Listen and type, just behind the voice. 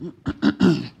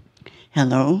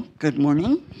Hello, good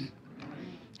morning.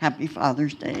 Happy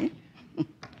Father's Day.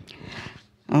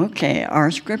 Okay, our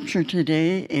scripture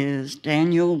today is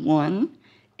Daniel 1,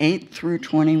 8 through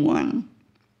 21.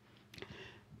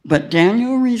 But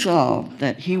Daniel resolved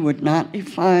that he would not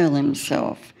defile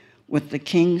himself with the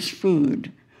king's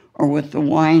food or with the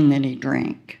wine that he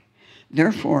drank.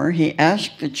 Therefore, he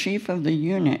asked the chief of the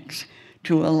eunuchs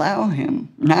to allow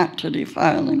him not to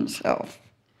defile himself.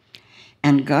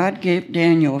 And God gave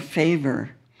Daniel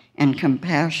favor and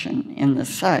compassion in the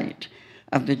sight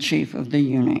of the chief of the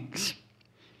eunuchs.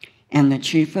 And the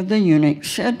chief of the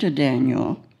eunuchs said to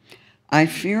Daniel, I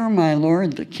fear my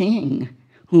lord the king,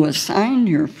 who assigned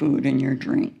your food and your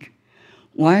drink.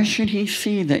 Why should he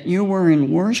see that you were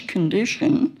in worse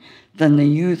condition than the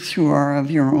youths who are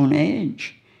of your own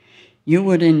age? You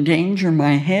would endanger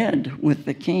my head with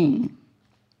the king.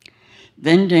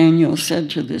 Then Daniel said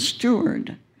to the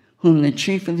steward, whom the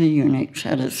chief of the eunuchs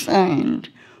had assigned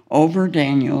over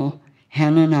Daniel,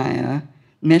 Hananiah,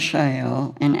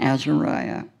 Mishael, and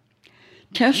Azariah,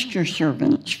 test your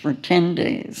servants for 10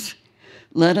 days.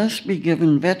 Let us be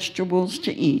given vegetables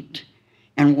to eat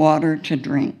and water to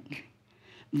drink.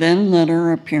 Then let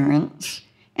our appearance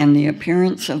and the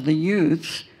appearance of the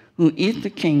youths who eat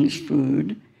the king's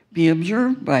food be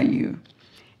observed by you,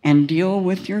 and deal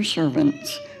with your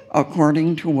servants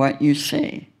according to what you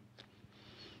say.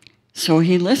 So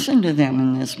he listened to them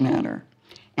in this matter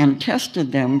and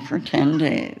tested them for 10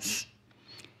 days.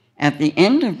 At the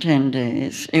end of 10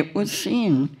 days, it was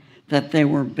seen that they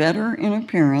were better in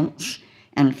appearance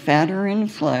and fatter in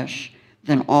flesh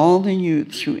than all the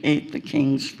youths who ate the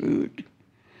king's food.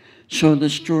 So the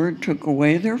steward took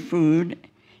away their food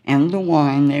and the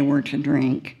wine they were to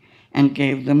drink and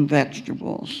gave them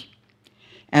vegetables.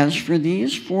 As for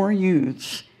these 4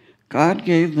 youths, God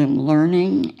gave them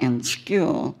learning and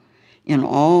skill in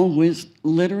all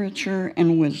literature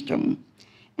and wisdom,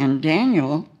 and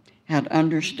Daniel had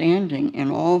understanding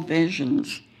in all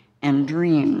visions and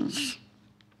dreams.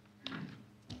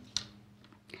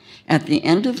 At the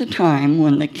end of the time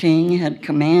when the king had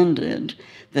commanded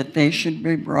that they should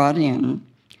be brought in,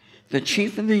 the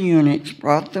chief of the eunuchs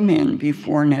brought them in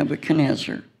before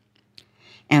Nebuchadnezzar.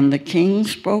 And the king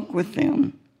spoke with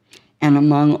them, and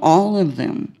among all of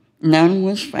them none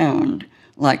was found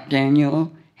like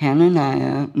Daniel,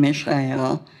 Hananiah,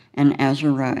 Mishael, and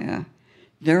Azariah.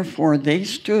 Therefore they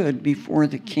stood before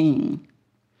the king.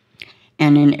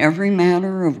 And in every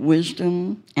matter of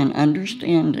wisdom and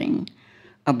understanding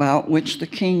about which the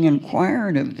king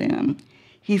inquired of them,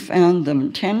 he found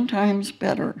them 10 times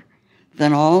better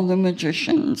than all the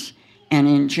magicians and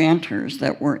enchanters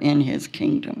that were in his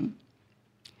kingdom.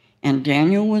 And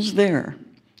Daniel was there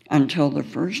until the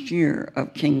first year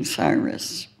of King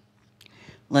Cyrus.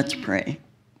 Let's pray.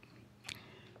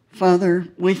 Father,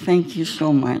 we thank you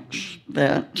so much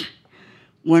that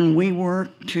when we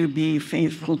work to be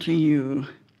faithful to you,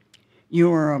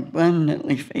 you are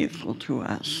abundantly faithful to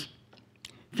us.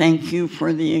 Thank you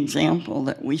for the example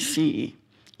that we see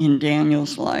in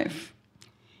Daniel's life.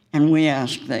 And we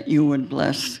ask that you would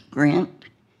bless Grant,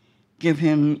 give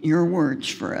him your words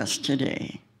for us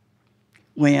today.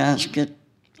 We ask it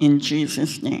in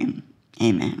Jesus' name.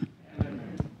 Amen.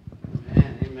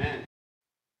 Amen.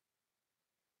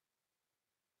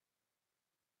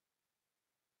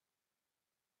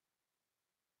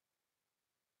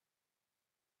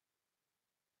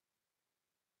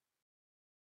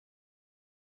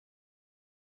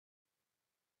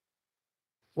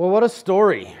 Well, what a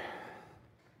story.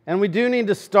 And we do need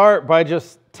to start by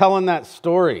just telling that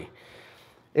story.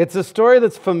 It's a story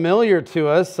that's familiar to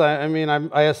us.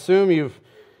 I assume you've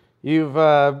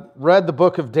read the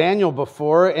book of Daniel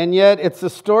before, and yet it's a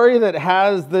story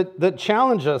that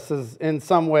challenges us in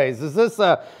some ways.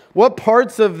 What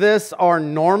parts of this are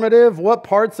normative? What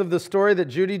parts of the story that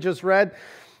Judy just read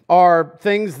are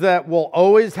things that will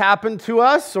always happen to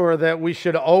us, or that we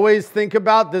should always think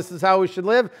about, this is how we should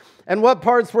live? And what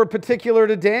parts were particular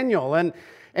to Daniel?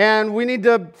 And we need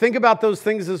to think about those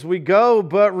things as we go,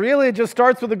 but really it just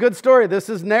starts with a good story. This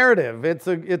is narrative. It's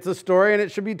a story, and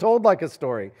it should be told like a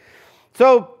story.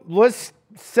 So let's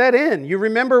set in. You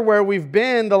remember where we've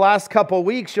been the last couple of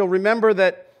weeks. You'll remember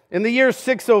that in the year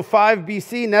 605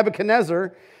 BC,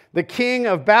 Nebuchadnezzar, the king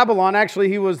of Babylon, actually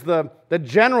he was the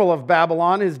general of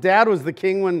Babylon. His dad was the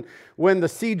king when the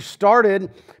siege started.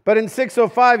 But in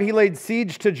 605, he laid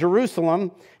siege to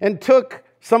Jerusalem and took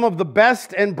some of the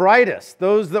best and brightest,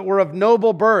 those that were of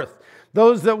noble birth,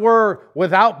 those that were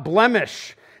without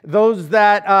blemish, those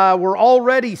that were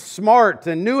already smart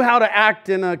and knew how to act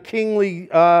in a kingly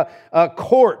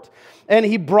court. and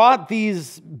he brought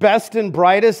these best and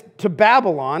brightest to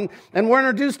Babylon, and we're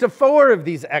introduced to 4 of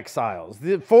these exiles.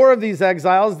 The 4 of these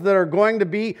exiles that are going to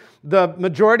be the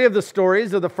majority of the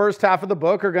stories of the first half of the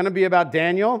book are going to be about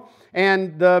Daniel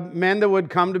and the men that would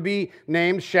come to be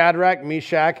named Shadrach,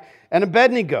 Meshach, and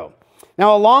Abednego.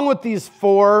 Now, along with these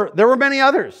 4, there were many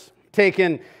others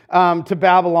taken to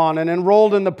Babylon and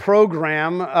enrolled in the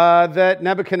program that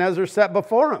Nebuchadnezzar set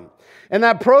before him. And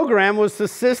that program was to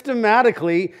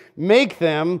systematically make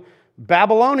them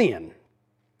Babylonian,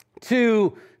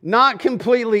 to not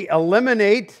completely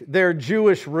eliminate their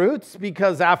Jewish roots,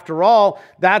 because after all,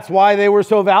 that's why they were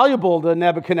so valuable to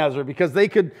Nebuchadnezzar, because they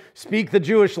could speak the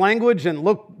Jewish language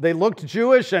and they looked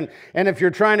Jewish. And if you're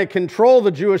trying to control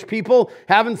the Jewish people,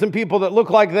 having some people that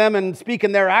look like them and speak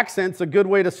in their accent's a good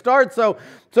way to start. So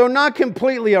not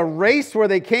completely erase where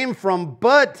they came from,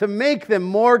 but to make them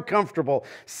more comfortable,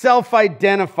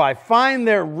 self-identify, find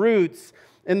their roots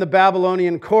in the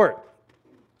Babylonian court.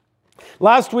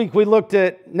 Last week, we looked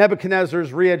at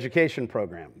Nebuchadnezzar's re-education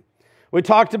program. We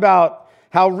talked about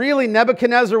how really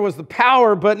Nebuchadnezzar was the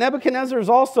power, but Nebuchadnezzar is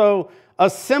also a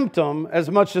symptom as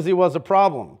much as he was a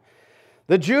problem.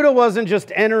 That Judah wasn't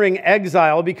just entering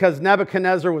exile because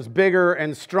Nebuchadnezzar was bigger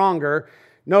and stronger.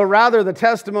 No, rather, the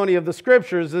testimony of the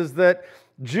scriptures is that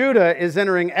Judah is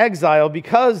entering exile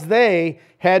because they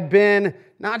had been,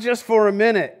 not just for a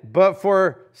minute, but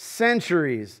for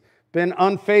centuries, been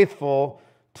unfaithful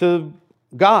to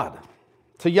God,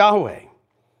 to Yahweh.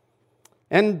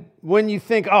 And when you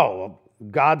think, oh,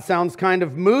 God sounds kind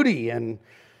of moody and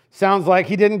sounds like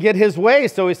he didn't get his way,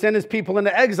 so he sent his people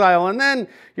into exile. And then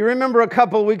you remember a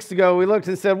couple of weeks ago, we looked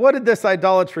and said, what did this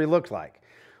idolatry look like?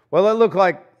 Well, it looked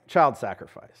like child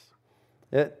sacrifice.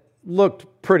 It looked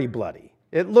pretty bloody.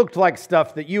 It looked like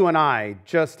stuff that you and I,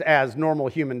 just as normal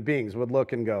human beings, would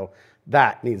look and go,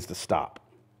 that needs to stop.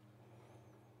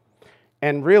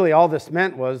 And really all this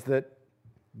meant was that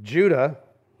Judah,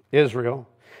 Israel,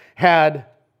 had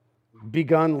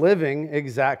begun living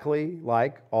exactly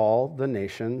like all the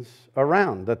nations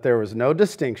around, that there was no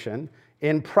distinction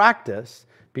in practice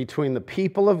between the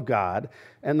people of God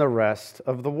and the rest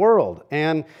of the world.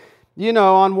 And, you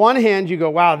know, on one hand you go,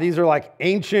 wow, these are like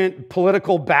ancient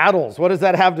political battles. What does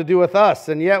that have to do with us?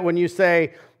 And yet when you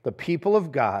say the people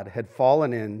of God had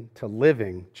fallen into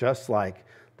living just like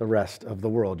the rest of the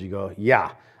world, you go,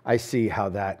 yeah, I see how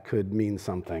that could mean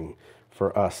something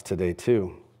for us today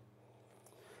too.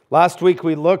 Last week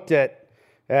we looked at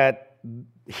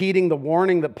heeding the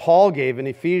warning that Paul gave in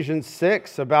Ephesians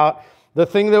 6 about the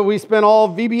thing that we spent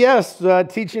all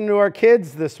VBS teaching to our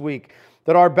kids this week,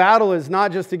 that our battle is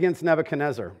not just against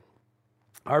Nebuchadnezzar.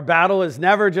 Our battle is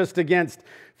never just against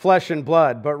flesh and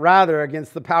blood, but rather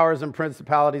against the powers and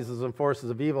principalities and forces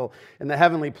of evil in the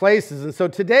heavenly places. And so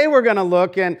today we're going to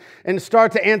look and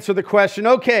start to answer the question,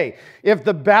 okay, if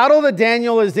the battle that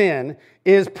Daniel is in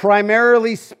is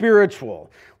primarily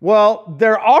spiritual, well,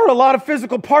 there are a lot of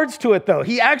physical parts to it, though.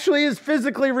 He actually is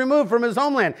physically removed from his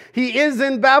homeland. He is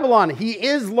in Babylon. He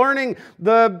is learning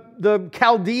the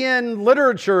Chaldean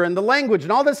literature and the language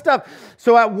and all this stuff.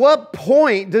 So at what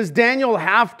point does Daniel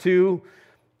have to,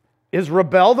 is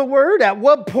rebel the word? At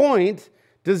what point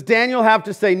does Daniel have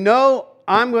to say, no,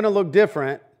 I'm going to look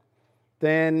different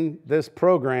than this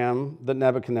program that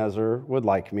Nebuchadnezzar would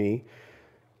like me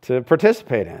to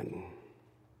participate in?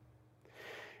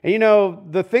 And you know,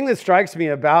 the thing that strikes me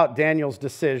about Daniel's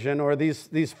decision, or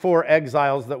these 4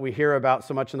 exiles that we hear about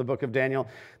so much in the book of Daniel,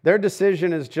 their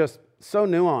decision is just so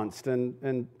nuanced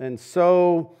and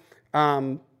so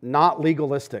not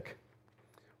legalistic.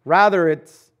 Rather,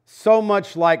 it's so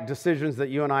much like decisions that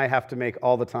you and I have to make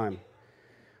all the time.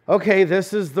 Okay,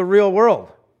 this is the real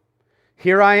world.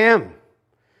 Here I am.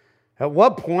 At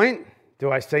what point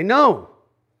do I say no?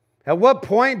 At what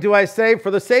point do I say,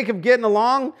 for the sake of getting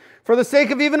along, for the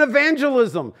sake of even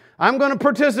evangelism, I'm going to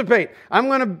participate. I'm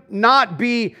going to not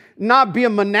be a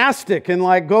monastic and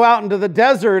like go out into the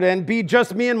desert and be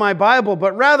just me and my Bible,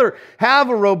 but rather have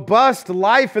a robust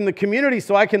life in the community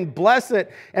so I can bless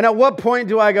it. And at what point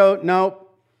do I go, no,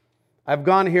 I've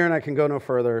gone here and I can go no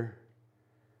further.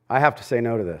 I have to say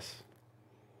no to this.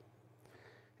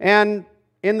 And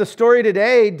in the story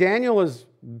today, Daniel is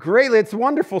greatly, it's a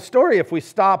wonderful story if we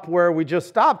stop where we just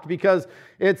stopped, because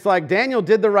it's like Daniel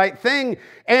did the right thing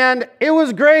and it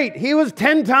was great. He was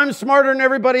 10 times smarter than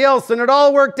everybody else and it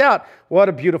all worked out. What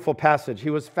a beautiful passage.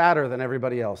 He was fatter than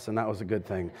everybody else and that was a good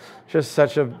thing. Just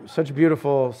such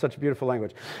beautiful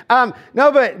language.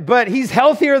 But he's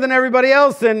healthier than everybody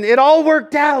else and it all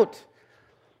worked out.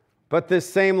 But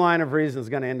this same line of reason is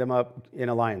going to end him up in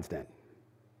a lion's den.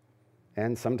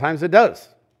 And sometimes it does.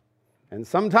 And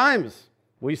sometimes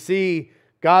we see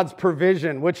God's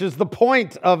provision, which is the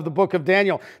point of the book of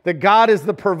Daniel, that God is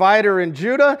the provider in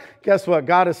Judah. Guess what?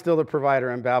 God is still the provider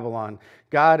in Babylon.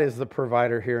 God is the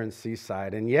provider here in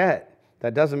Seaside. And yet,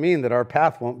 that doesn't mean that our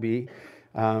path won't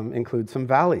include some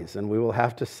valleys. And we will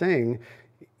have to sing,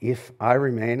 "If I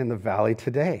remain in the valley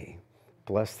today,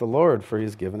 bless the Lord, for he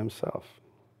has given himself."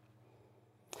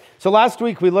 So last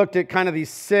week we looked at kind of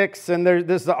these 6, and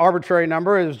this is an arbitrary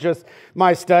number. It was just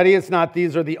my study. It's not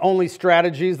these are the only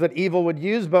strategies that evil would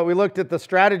use, but we looked at the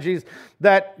strategies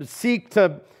that seek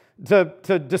to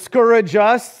discourage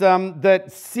us,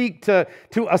 that seek to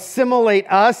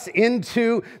assimilate us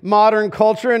into modern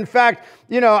culture. In fact,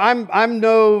 I'm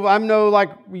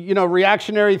no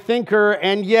reactionary thinker,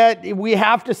 and yet we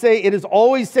have to say it is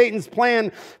always Satan's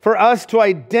plan for us to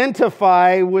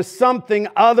identify with something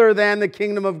other than the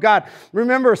kingdom of God.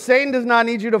 Remember, Satan does not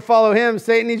need you to follow him.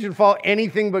 Satan needs you to follow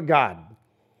anything but God.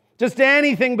 Just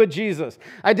anything but Jesus.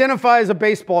 Identify as a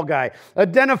baseball guy.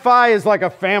 Identify as like a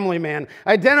family man.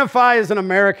 Identify as an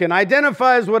American.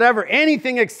 Identify as whatever.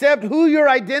 Anything except who your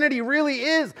identity really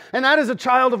is, and that is a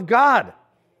child of God.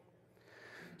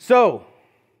 So,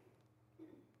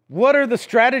 what are the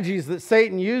strategies that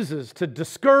Satan uses to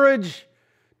discourage,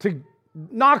 to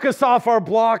knock us off our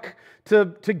block,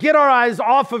 to get our eyes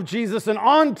off of Jesus and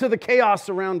onto the chaos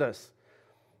around us?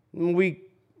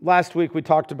 Last week we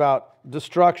talked about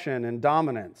destruction and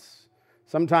dominance.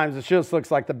 Sometimes it just looks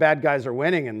like the bad guys are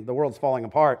winning and the world's falling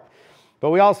apart.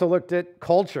 But we also looked at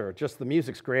culture. Just the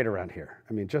music's great around here.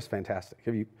 I mean, just fantastic.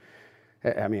 Have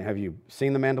you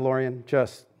seen The Mandalorian?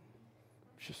 It's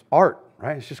just art,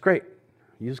 right? It's just great.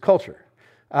 Use culture.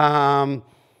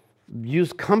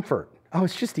 Use comfort. Oh,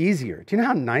 it's just easier. Do you know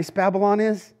how nice Babylon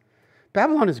is?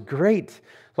 Babylon is great.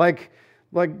 Like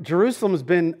Jerusalem has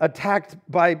been attacked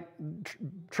by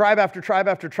tribe after tribe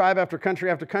after tribe after country.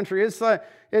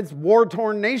 It's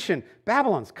war-torn nation.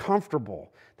 Babylon's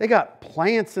comfortable. They got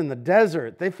plants in the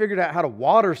desert. They figured out how to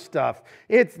water stuff.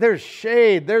 There's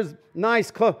shade. There's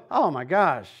nice clothes. Oh my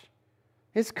gosh.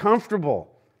 It's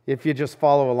comfortable if you just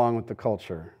follow along with the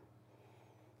culture.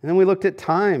 And then we looked at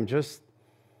time.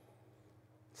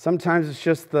 Sometimes it's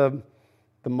just the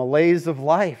malaise of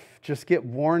life. Just get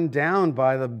worn down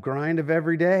by the grind of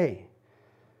every day.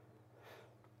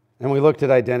 And we looked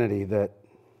at identity, that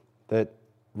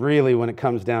really, when it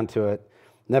comes down to it,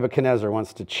 Nebuchadnezzar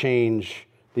wants to change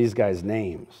these guys'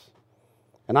 names.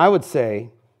 And I would say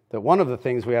that one of the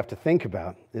things we have to think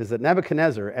about is that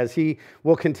Nebuchadnezzar, as he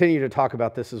will continue to talk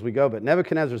about this as we go, but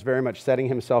Nebuchadnezzar is very much setting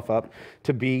himself up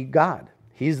to be God.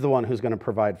 He's the one who's going to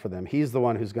provide for them. He's the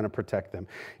one who's going to protect them.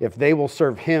 If they will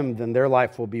serve him, then their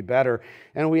life will be better.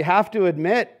 And we have to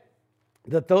admit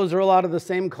that those are a lot of the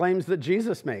same claims that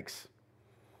Jesus makes.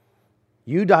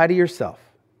 You die to yourself.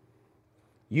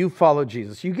 You follow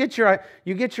Jesus. You get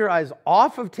your eyes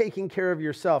off of taking care of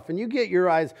yourself, and you get your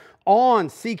eyes on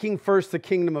seeking first the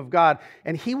kingdom of God,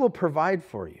 and he will provide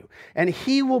for you, and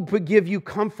he will give you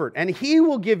comfort, and he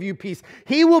will give you peace.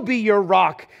 He will be your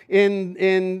rock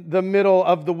in the middle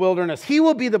of the wilderness. He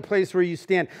will be the place where you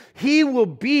stand. He will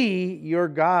be your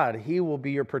God. He will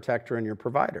be your protector and your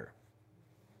provider.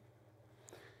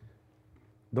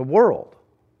 The world.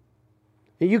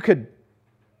 You could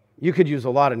use a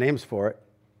lot of names for it.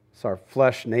 It's our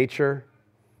flesh nature,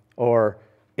 or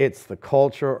it's the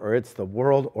culture, or it's the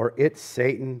world, or it's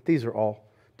Satan. These are all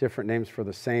different names for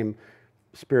the same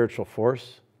spiritual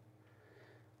force,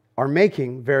 are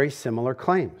making very similar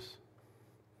claims.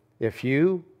 If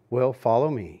you will follow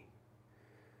me,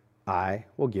 I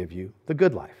will give you the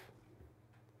good life.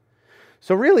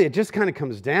 So really, it just kind of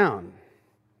comes down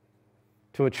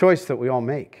to a choice that we all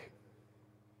make.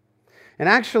 And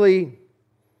actually,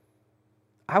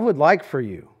 I would like for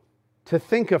you to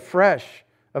think afresh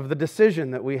of the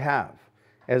decision that we have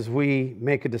as we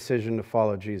make a decision to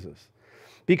follow Jesus.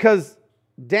 Because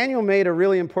Daniel made a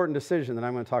really important decision that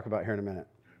I'm going to talk about here in a minute.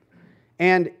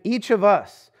 And each of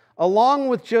us, along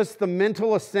with just the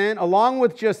mental assent, along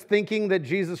with just thinking that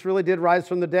Jesus really did rise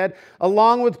from the dead,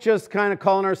 along with just kind of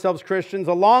calling ourselves Christians,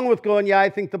 along with going, yeah, I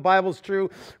think the Bible's true,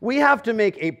 we have to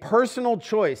make a personal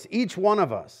choice, each one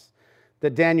of us,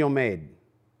 that Daniel made.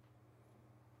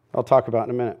 I'll talk about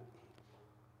in a minute.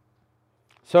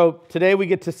 So today we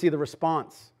get to see the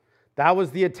response. That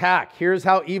was the attack. Here's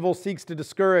how evil seeks to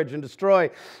discourage and destroy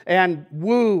and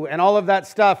woo and all of that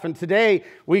stuff. And today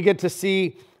we get to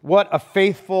see what a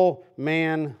faithful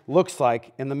man looks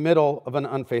like in the middle of an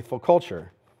unfaithful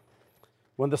culture.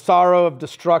 When the sorrow of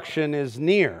destruction is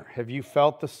near, have you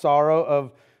felt the sorrow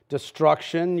of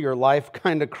destruction, your life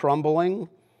kind of crumbling?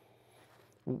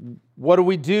 What do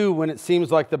we do when it seems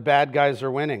like the bad guys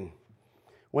are winning?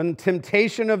 when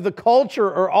temptation of the culture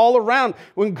are all around,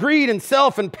 when greed and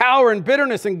self and power and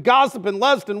bitterness and gossip and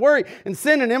lust and worry and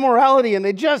sin and immorality, and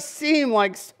they just seem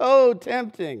like so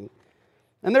tempting.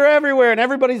 And they're everywhere and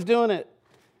everybody's doing it.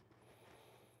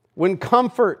 When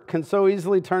comfort can so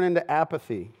easily turn into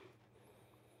apathy.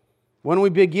 When we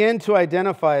begin to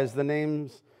identify as the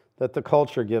names that the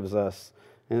culture gives us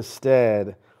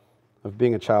instead of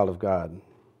being a child of God.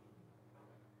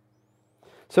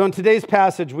 So in today's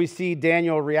passage, we see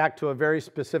Daniel react to a very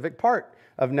specific part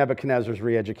of Nebuchadnezzar's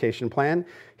re-education plan.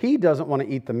 He doesn't want to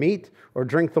eat the meat or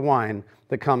drink the wine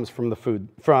that comes from the food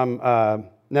from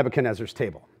Nebuchadnezzar's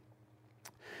table.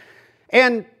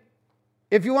 And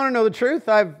if you want to know the truth,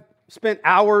 I've spent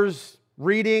hours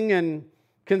reading and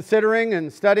considering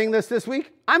and studying this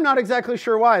week. I'm not exactly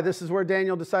sure why this is where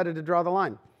Daniel decided to draw the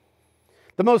line.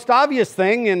 The most obvious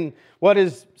thing, and what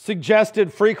is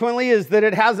suggested frequently, is that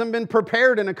it hasn't been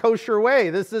prepared in a kosher way.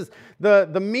 This is the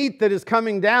meat that is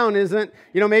coming down isn't,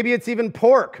 maybe it's even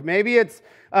pork. Maybe it's,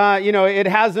 it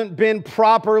hasn't been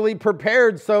properly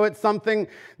prepared, so it's something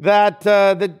that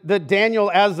Daniel,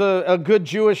 as a good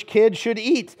Jewish kid, should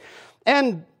eat.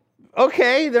 And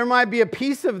okay, there might be a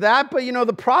piece of that, but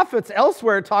the prophets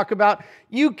elsewhere talk about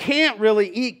you can't really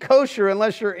eat kosher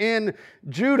unless you're in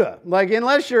Judah. Like,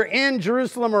 unless you're in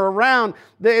Jerusalem or around,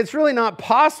 it's really not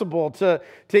possible to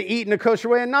eat in a kosher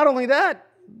way. And not only that,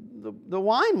 the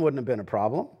wine wouldn't have been a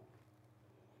problem.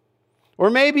 Or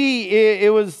maybe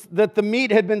it was that the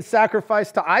meat had been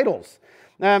sacrificed to idols.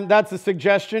 That's a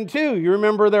suggestion too. You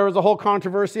remember there was a whole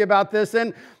controversy about this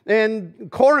in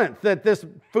Corinth, that this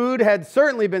food had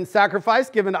certainly been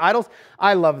sacrificed, given to idols.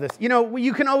 I love this.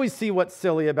 You can always see what's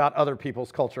silly about other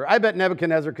people's culture. I bet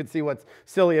Nebuchadnezzar could see what's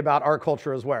silly about our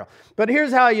culture as well. But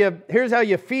here's how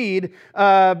you feed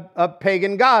a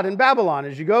pagan god in Babylon.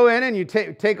 As you go in and you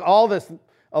take all this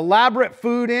elaborate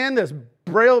food in, this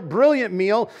brilliant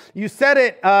meal. You set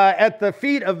it at the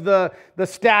feet of the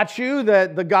statue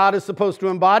that the god is supposed to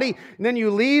embody. And then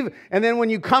you leave. And then when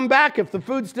you come back, if the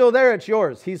food's still there, it's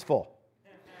yours. He's full.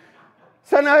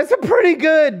 So now that's pretty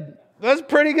good.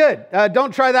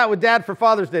 Don't try that with Dad for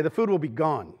Father's Day. The food will be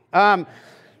gone. At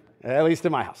least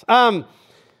in my house.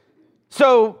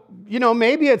 So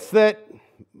maybe it's that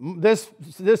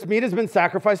this meat has been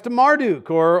sacrificed to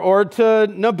Marduk or to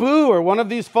Nabu or one of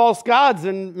these false gods.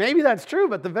 And maybe that's true,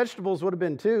 but the vegetables would have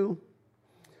been too.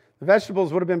 The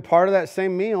vegetables would have been part of that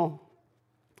same meal.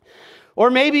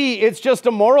 Or maybe it's just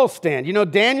a moral stand.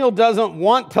 Daniel doesn't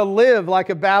want to live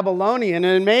like a Babylonian.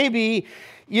 And maybe,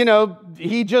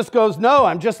 he just goes, no,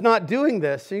 I'm just not doing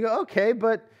this. So you go, okay,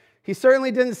 but he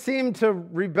certainly didn't seem to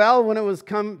rebel when it was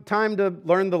time to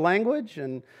learn the language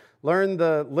and learn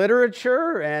the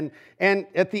literature, and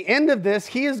at the end of this,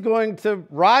 he is going to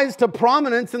rise to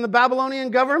prominence in the Babylonian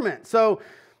government. So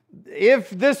if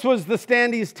this was the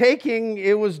stand he's taking,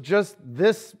 it was just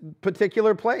this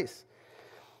particular place.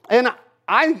 And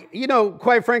I,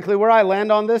 quite frankly, where I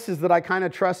land on this is that I kind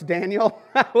of trust Daniel.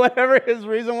 Whatever his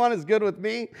reason was is good with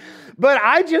me. But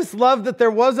I just love that there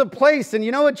was a place, and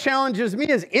what challenges me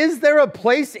is there a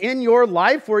place in your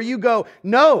life where you go,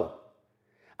 no,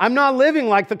 I'm not living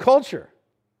like the culture?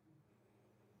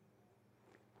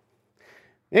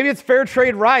 Maybe it's fair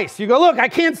trade rice. You go, look, I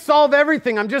can't solve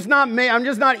everything. I'm just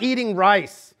not eating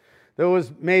rice that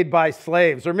was made by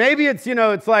slaves. Or maybe it's,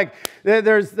 it's like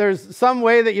there's some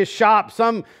way that you shop,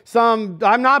 some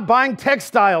I'm not buying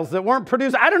textiles that weren't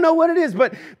produced. I don't know what it is,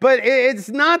 but it's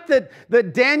not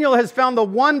that Daniel has found the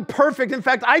one perfect. In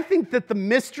fact, I think that the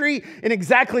mystery in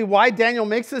exactly why Daniel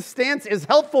makes this stance is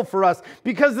helpful for us,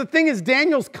 because the thing is,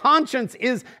 Daniel's conscience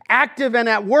is active and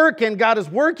at work, and God is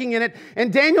working in it.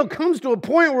 And Daniel comes to a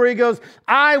point where he goes,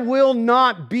 I will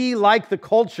not be like the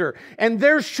culture. And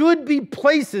there should be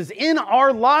places in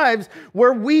our lives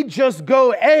where we just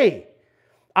go, hey,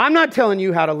 I'm not telling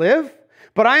you how to live,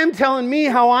 but I am telling me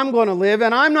how I'm going to live,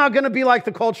 and I'm not going to be like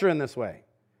the culture in this way.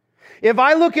 If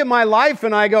I look at my life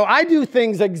and I go, I do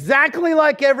things exactly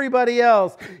like everybody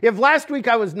else. If last week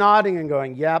I was nodding and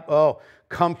going, yep,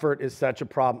 comfort is such a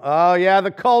problem. Oh, yeah,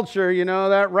 the culture,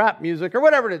 that rap music or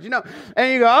whatever it is,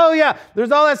 And you go, oh, yeah,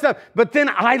 there's all that stuff. But then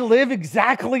I live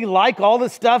exactly like all the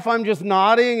stuff I'm just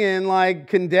nodding and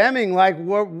condemning.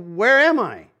 Where am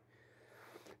I?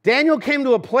 Daniel came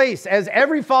to a place, as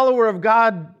every follower of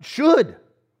God should,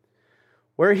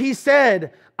 where he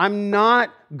said, I'm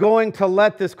not going to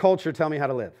let this culture tell me how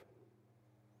to live.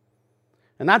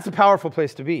 And that's a powerful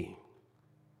place to be.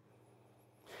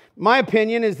 My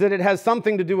opinion is that it has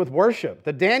something to do with worship,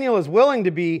 that Daniel is willing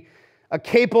to be a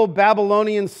capable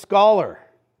Babylonian scholar,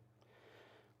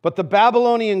 but the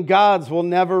Babylonian gods will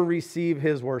never receive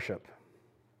his worship.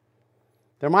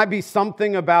 There might be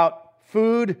something about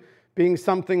food being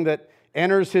something that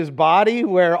enters his body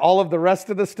where all of the rest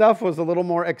of the stuff was a little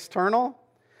more external.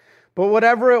 But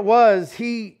whatever it was,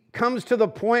 he comes to the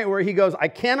point where he goes, I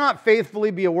cannot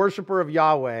faithfully be a worshiper of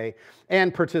Yahweh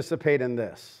and participate in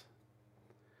this.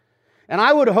 And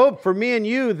I would hope for me and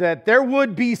you that there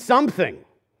would be something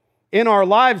in our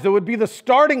lives that would be the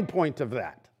starting point of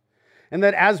that. And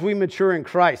that as we mature in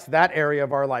Christ, that area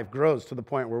of our life grows to the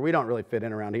point where we don't really fit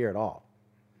in around here at all.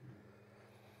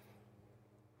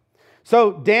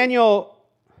 So Daniel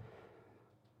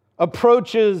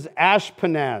approaches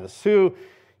Ashpenaz, who,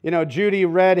 Judy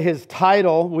read his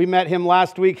title. We met him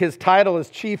last week. His title is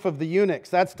Chief of the Eunuchs.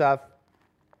 That's tough.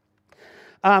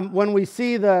 When we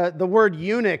see the word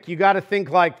eunuch, you got to think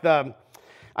like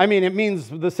it means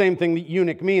the same thing that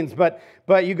eunuch means, but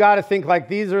you got to think like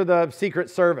these are the secret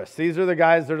service. These are the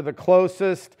guys that are the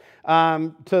closest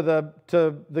to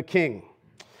the king.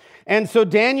 And so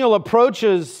Daniel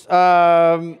approaches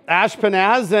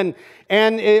Ashpenaz,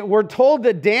 and we're told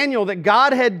that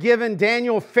God had given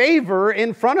Daniel favor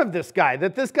in front of this guy,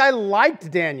 that this guy liked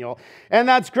Daniel. And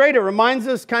that's great. It reminds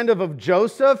us kind of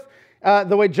Joseph,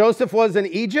 the way Joseph was in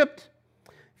Egypt,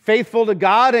 faithful to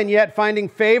God and yet finding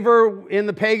favor in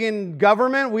the pagan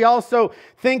government. We also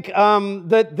think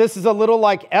that this is a little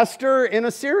like Esther in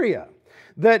Assyria,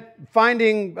 that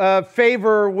finding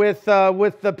favor with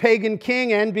the pagan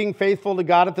king and being faithful to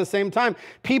God at the same time.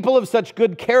 People of such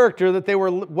good character that they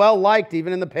were well liked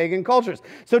even in the pagan cultures.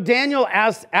 So Daniel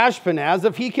asks Ashpenaz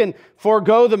if he can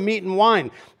forego the meat and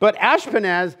wine. But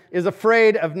Ashpenaz is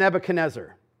afraid of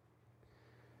Nebuchadnezzar.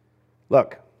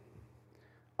 Look,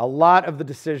 a lot of the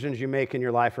decisions you make in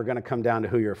your life are going to come down to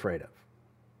who you're afraid of.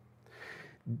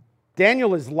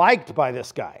 Daniel is liked by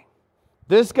this guy.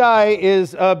 This guy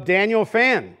is a Daniel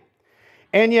fan.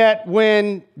 And yet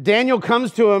when Daniel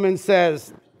comes to him and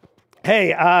says,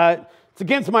 hey, it's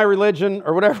against my religion,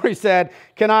 or whatever he said,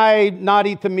 can I not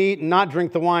eat the meat and not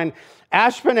drink the wine?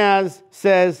 Ashpenaz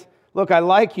says, look, I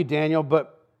like you, Daniel,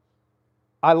 but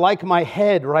I like my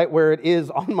head right where it is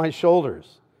on my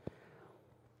shoulders.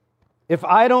 If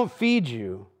I don't feed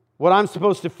you what I'm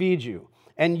supposed to feed you,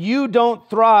 and you don't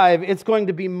thrive, it's going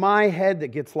to be my head that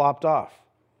gets lopped off.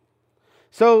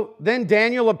 So then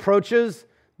Daniel approaches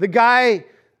the guy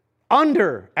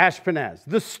under Ashpenaz,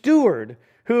 the steward,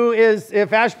 who is,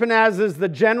 if Ashpenaz is the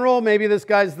general, maybe this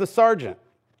guy's the sergeant,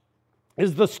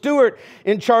 is the steward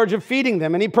in charge of feeding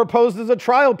them. And he proposes a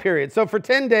trial period. So for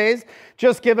 10 days,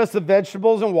 just give us the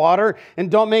vegetables and water and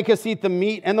don't make us eat the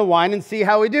meat and the wine and see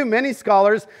how we do. Many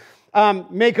scholars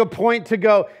make a point to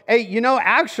go, hey,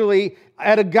 actually,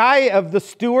 at a guy of the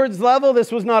steward's level,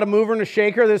 this was not a mover and a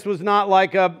shaker. This was not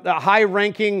like a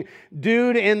high-ranking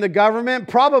dude in the government.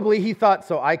 Probably he thought,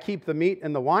 so I keep the meat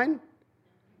and the wine?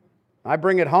 I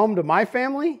bring it home to my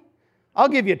family? I'll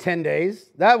give you 10 days.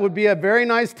 That would be a very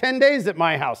nice 10 days at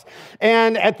my house.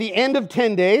 And at the end of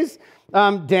 10 days,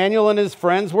 Daniel and his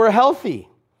friends were healthy.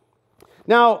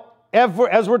 Now,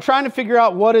 as we're trying to figure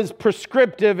out what is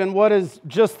prescriptive and what is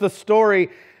just the story,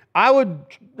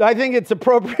 I think it's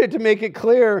appropriate to make it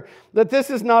clear that this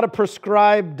is not a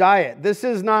prescribed diet. This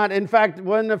is not, in fact,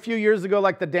 when a few years ago,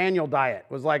 like the Daniel diet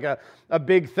was like a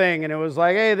big thing, and it was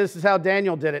like, hey, this is how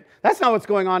Daniel did it. That's not what's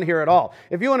going on here at all.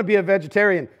 If you want to be a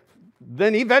vegetarian,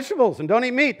 then eat vegetables and don't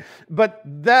eat meat. But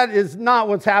that is not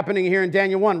what's happening here in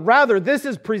Daniel 1. Rather, this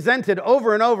is presented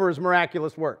over and over as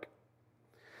miraculous work.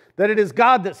 That it is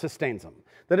God that sustains them.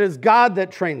 That it is God that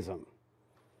trains them.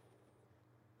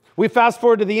 We fast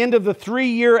forward to the end of the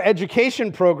 3-year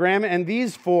education program, and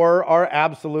these 4 are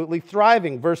absolutely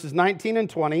thriving. Verses 19 and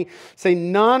 20 say,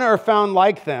 none are found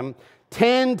like them,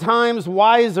 10 times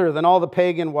wiser than all the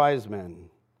pagan wise men.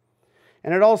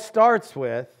 And it all starts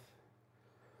with,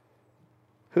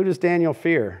 who does Daniel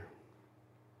fear?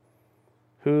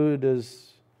 Who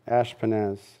does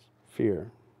Ashpenaz fear?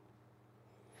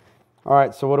 All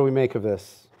right, so what do we make of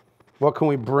this? What can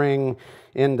we bring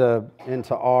into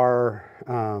our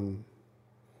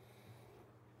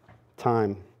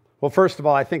time? Well, first of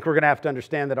all, I think we're going to have to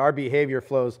understand that our behavior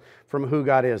flows from who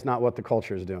God is, not what the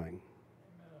culture is doing.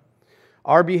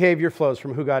 Our behavior flows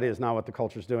from who God is, not what the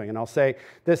culture is doing. And I'll say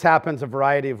this happens a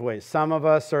variety of ways. Some of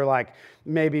us are like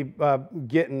maybe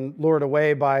getting lured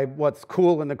away by what's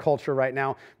cool in the culture right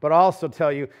now. But I'll also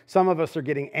tell you, some of us are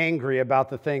getting angry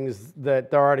about the things that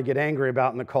there are to get angry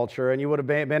about in the culture. And you would have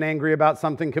been angry about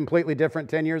something completely different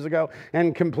 10 years ago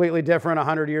and completely different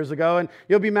 100 years ago. And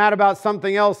you'll be mad about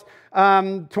something else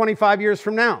 25 years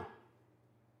from now.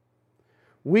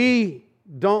 We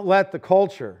don't let the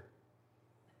culture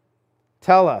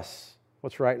tell us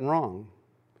what's right and wrong.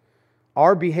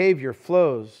 Our behavior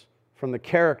flows from the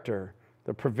character, the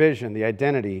the provision, the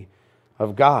identity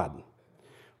of God.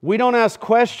 We don't ask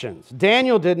questions.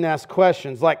 Daniel didn't ask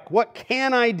questions like, what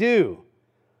can I do?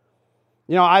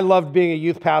 You know, I loved being a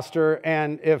youth pastor,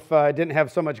 and if I didn't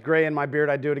have so much gray in my beard,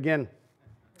 I'd do it again.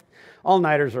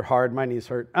 All-nighters are hard. My knees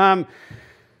hurt. And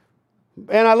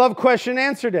I love question and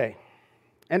answer day.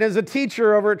 And as a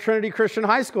teacher over at Trinity Christian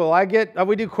High School,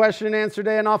 we do question and answer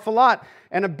day an awful lot.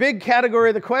 And a big category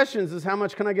of the questions is, how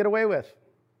much can I get away with?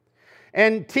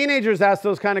 And teenagers ask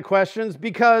those kind of questions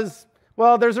because,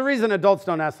 well, there's a reason adults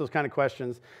don't ask those kind of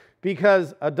questions,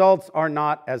 because adults are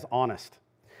not as honest.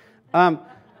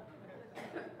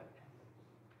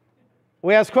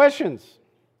 We ask questions.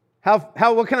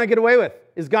 What can I get away with?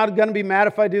 Is God going to be mad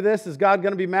if I do this? Is God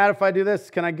going to be mad if I do this?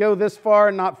 Can I go this far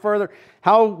and not further?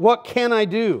 What can I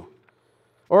do?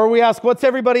 Or we ask, what's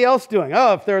everybody else doing?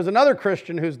 Oh, if there's another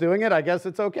Christian who's doing it, I guess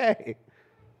it's okay.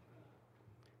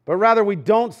 But rather, we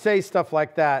don't say stuff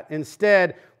like that.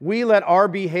 Instead, we let our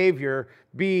behavior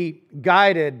be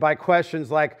guided by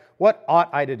questions like, what ought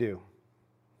I to do?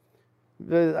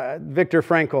 Viktor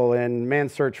Frankl in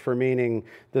Man's Search for Meaning,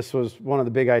 this was one of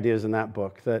the big ideas in that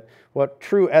book, that what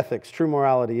true ethics, true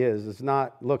morality is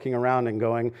not looking around and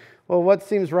going, well, what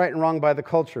seems right and wrong by the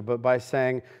culture, but by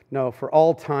saying, no, for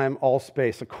all time, all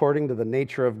space, according to the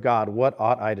nature of God, what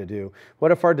ought I to do?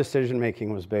 What if our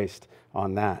decision-making was based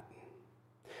on that?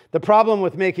 The problem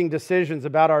with making decisions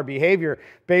about our behavior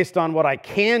based on what I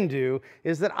can do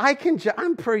is that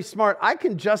I'm pretty smart. I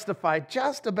can justify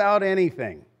just about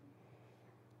anything.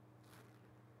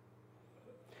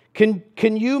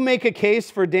 Can you make a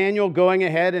case for Daniel going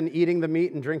ahead and eating the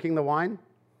meat and drinking the wine?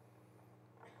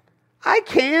 I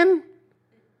can.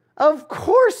 Of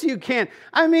course you can.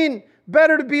 I mean,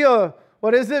 better to be a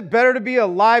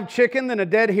live chicken than a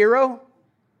dead hero?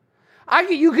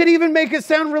 You could even make it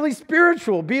sound really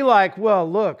spiritual. Be like, well,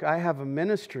 look, I have a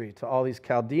ministry to all these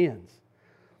Chaldeans.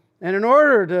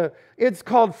 And it's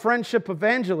called friendship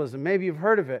evangelism. Maybe you've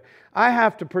heard of it. I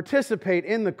have to participate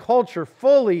in the culture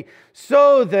fully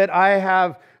so that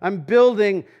I'm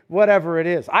building whatever it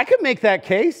is. I could make that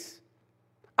case.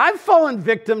 I've fallen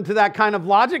victim to that kind of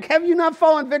logic. Have you not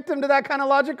fallen victim to that kind of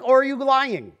logic, or are you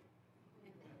lying?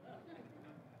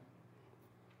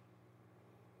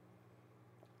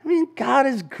 I mean, God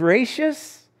is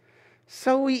gracious,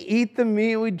 so we eat the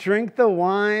meat, we drink the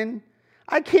wine.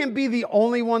 I can't be the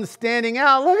only one standing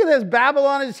out. Look at this,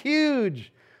 Babylon is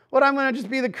huge. What, I'm going to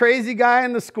just be the crazy guy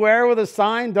in the square with a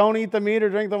sign, don't eat the meat or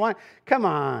drink the wine? Come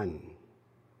on.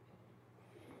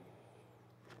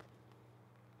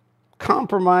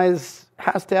 Compromise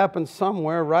has to happen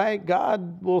somewhere, right?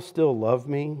 God will still love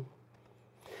me.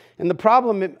 And the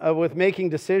problem with making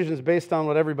decisions based on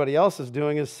what everybody else is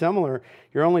doing is similar.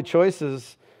 Your only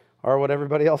choices are what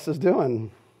everybody else is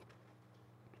doing.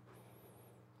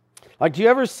 Like, do you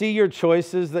ever see your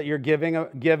choices that you're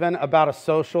given about a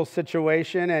social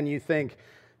situation and you think,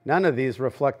 none of these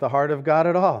reflect the heart of God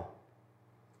at all?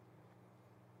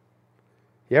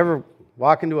 You ever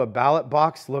walk into a ballot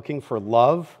box looking for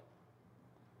love?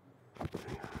 I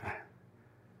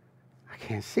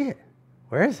can't see it.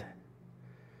 Where is it?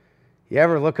 You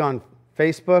ever look on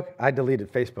Facebook? I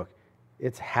deleted Facebook.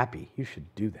 It's happy. You should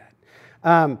do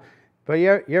that. But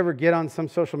you ever get on some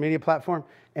social media platform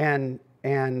and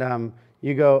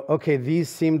you go, okay, these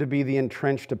seem to be the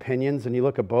entrenched opinions, and you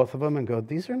look at both of them and go,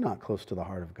 these are not close to the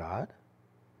heart of God.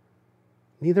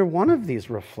 Neither one of these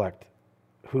reflect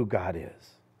who God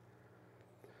is.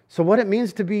 So what it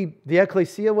means to be the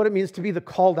ecclesia, what it means to be the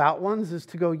called out ones, is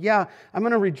to go, yeah, I'm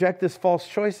going to reject this false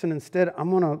choice, and instead I'm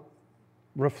going to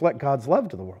reflect God's love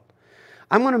to the world.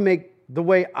 I'm going to make the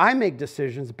way I make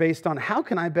decisions based on how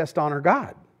can I best honor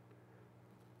God.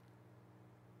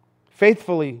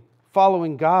 Faithfully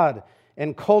following God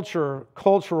and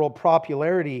cultural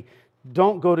popularity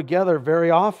don't go together very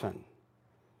often.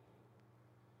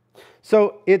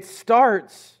 So it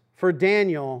starts for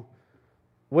Daniel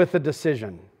with a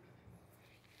decision.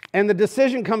 And the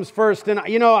decision comes first. And,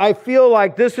 I feel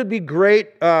like this would be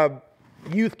great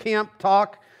youth camp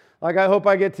talk. Like, I hope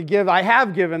I get to give. I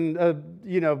have given,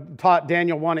 taught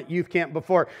Daniel 1 at youth camp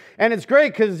before. And it's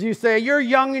great because you say, you're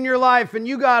young in your life and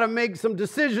you got to make some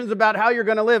decisions about how you're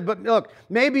going to live. But look,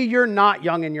 maybe you're not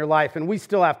young in your life and we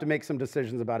still have to make some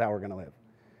decisions about how we're going to live.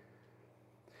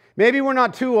 Maybe we're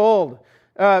not too old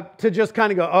to just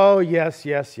kind of go, oh, yes,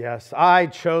 I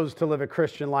chose to live a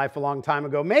Christian life a long time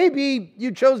ago. Maybe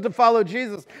you chose to follow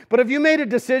Jesus. But have you made a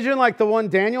decision like the one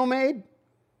Daniel made?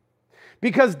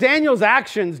 Because Daniel's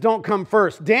actions don't come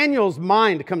first. Daniel's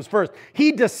mind comes first.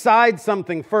 He decides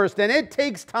something first. And it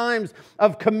takes times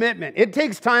of commitment. It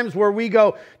takes times where we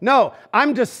go, no,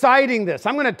 I'm deciding this.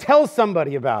 I'm going to tell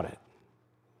somebody about it.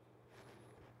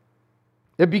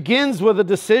 It begins with a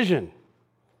decision.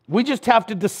 We just have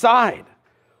to decide.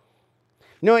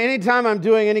 Anytime I'm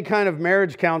doing any kind of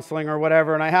marriage counseling or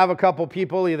whatever, and I have a couple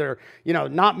people either,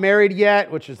 not married yet,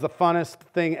 which is the funnest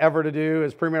thing ever to do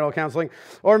is premarital counseling,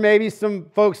 or maybe some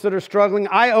folks that are struggling,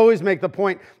 I always make the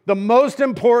point, the most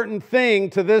important thing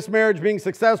to this marriage being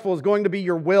successful is going to be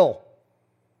your will.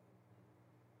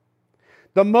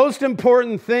 The most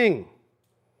important thing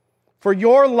for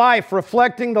your life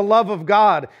reflecting the love of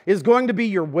God is going to be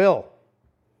your will.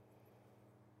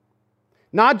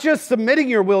 Not just submitting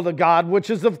your will to God,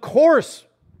 which is, of course,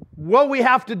 what we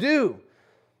have to do,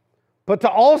 but to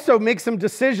also make some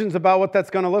decisions about what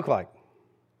that's going to look like.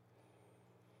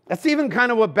 That's even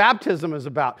kind of what baptism is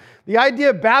about. The idea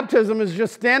of baptism is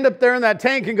just stand up there in that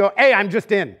tank and go, hey, I'm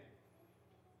just in.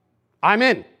 I'm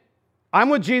in. I'm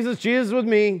with Jesus. Jesus is with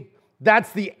me.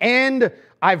 That's the end.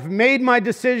 I've made my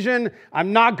decision.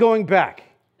 I'm not going back.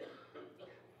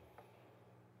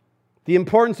 The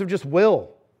importance of just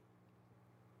will.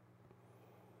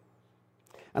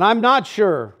 And I'm not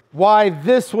sure why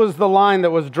this was the line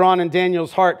that was drawn in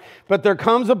Daniel's heart, but there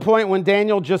comes a point when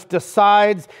Daniel just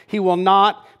decides he will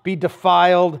not be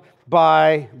defiled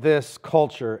by this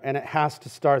culture, and it has to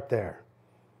start there.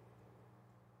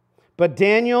 But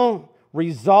Daniel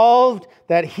resolved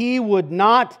that he would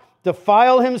not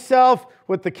defile himself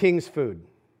with the king's food.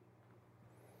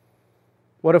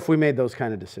 What if we made those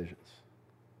kind of decisions?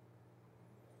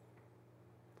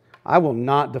 I will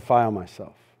not defile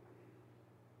myself.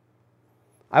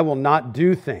 I will not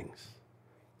do things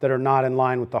that are not in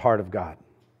line with the heart of God.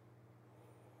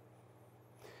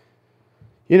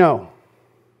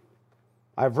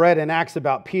 I've read in Acts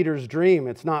about Peter's dream.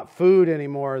 It's not food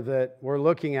anymore that we're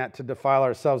looking at to defile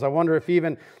ourselves. I wonder if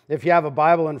even if you have a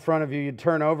Bible in front of you, you'd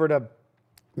turn over to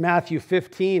Matthew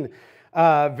 15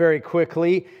 very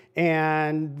quickly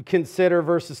and consider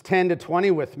verses 10 to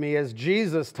 20 with me as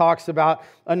Jesus talks about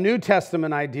a New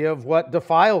Testament idea of what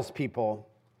defiles people.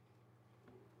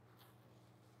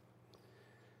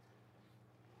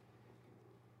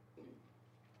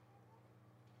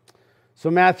 So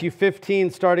Matthew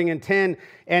 15, starting in 10,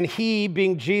 and he,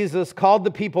 being Jesus, called the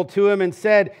people to him and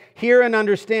said, hear and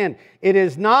understand, it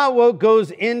is not what goes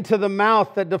into the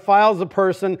mouth that defiles a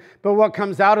person, but what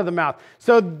comes out of the mouth.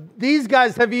 So these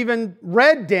guys have even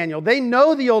read Daniel. They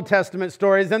know the Old Testament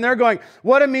stories, and they're going,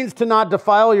 what it means to not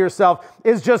defile yourself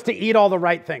is just to eat all the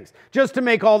right things, just to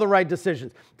make all the right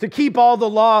decisions, to keep all the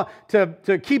law,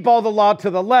 to keep all the law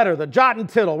to the letter, the jot and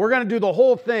tittle. We're going to do the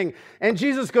whole thing. And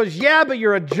Jesus goes, yeah, but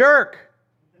you're a jerk.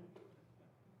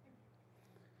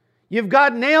 You've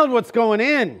got nailed what's going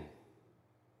in.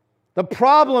 The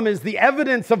problem is the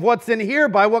evidence of what's in here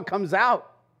by what comes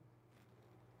out.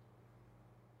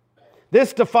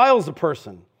 This defiles a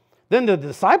person. Then the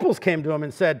disciples came to him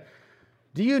and said,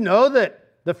 do you know that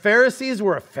the Pharisees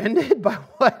were offended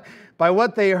by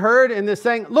what they heard? And they're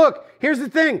saying, look, here's the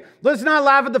thing. Let's not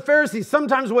laugh at the Pharisees.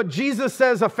 Sometimes what Jesus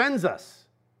says offends us.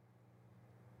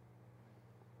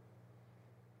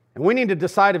 And we need to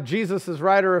decide if Jesus is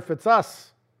right or if it's us.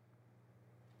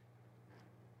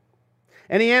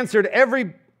 And he answered,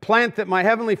 every plant that my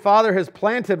heavenly Father has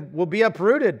planted will be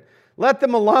uprooted. Let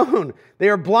them alone. They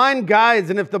are blind guides,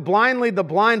 and if the blind lead the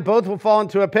blind, both will fall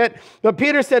into a pit. But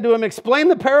Peter said to him, explain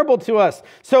the parable to us.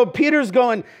 So Peter's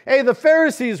going, hey, the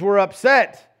Pharisees were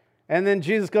upset. And then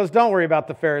Jesus goes, don't worry about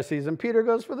the Pharisees. And Peter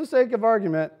goes, for the sake of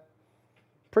argument,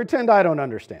 pretend I don't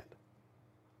understand.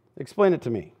 Explain it to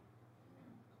me.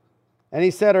 And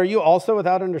he said, are you also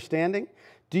without understanding?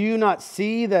 Do you not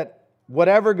see that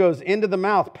whatever goes into the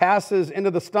mouth passes into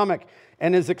the stomach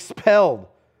and is expelled?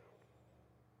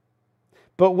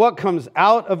 But what comes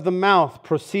out of the mouth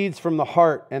proceeds from the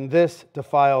heart, and this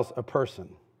defiles a person.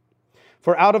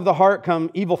 For out of the heart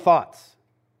come evil thoughts.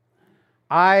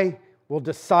 I will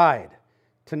decide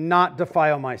to not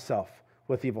defile myself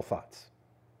with evil thoughts.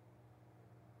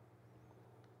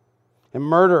 And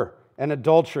murder and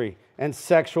adultery and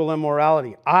sexual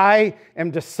immorality. I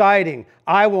am deciding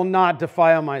I will not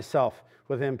defile myself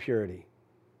with impurity.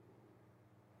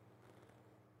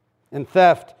 And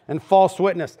theft and false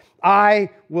witness. I'm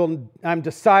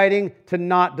deciding to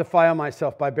not defile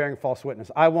myself by bearing false witness.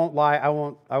 I won't lie. I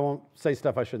won't say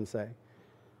stuff I shouldn't say.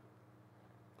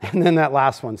 And then that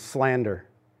last one, slander.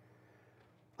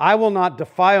 I will not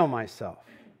defile myself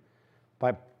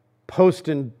by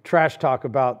posting trash talk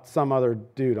about some other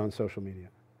dude on social media.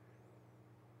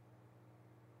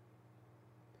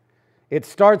 It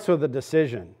starts with a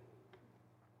decision.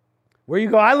 Where you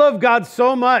go, I love God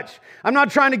so much. I'm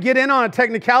not trying to get in on a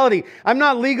technicality. I'm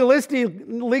not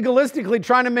legalistically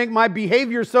trying to make my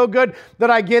behavior so good that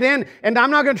I get in. And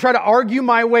I'm not going to try to argue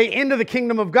my way into the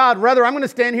kingdom of God. Rather, I'm going to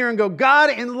stand here and go, God,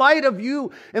 in light of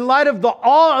you, in light of the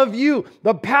awe of you,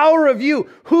 the power of you,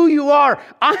 who you are,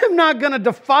 I'm not going to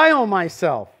defile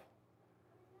myself.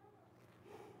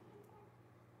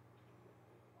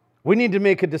 We need to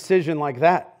make a decision like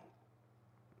that.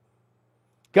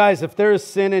 Guys, if there is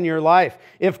sin in your life,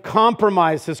 if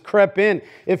compromise has crept in,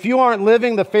 if you aren't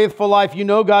living the faithful life you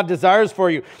know God desires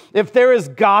for you, if there is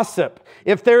gossip,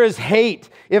 if there is hate,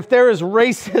 if there is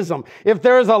racism, if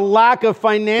there is a lack of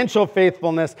financial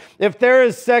faithfulness, if there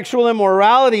is sexual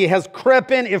immorality has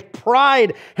crept in, if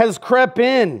pride has crept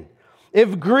in,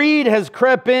 if greed has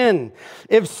crept in,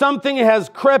 if something has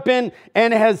crept in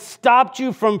and has stopped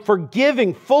you from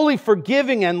forgiving, fully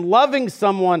forgiving and loving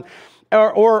someone,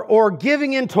 or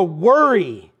giving into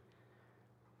worry,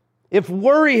 if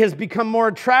worry has become more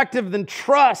attractive than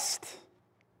trust,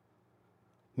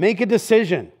 make a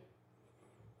decision.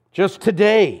 Just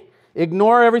today,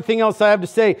 ignore everything else I have to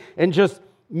say and just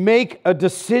make a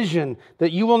decision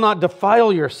that you will not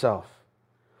defile yourself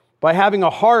by having a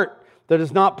heart that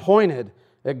is not pointed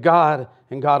at God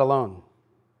and God alone.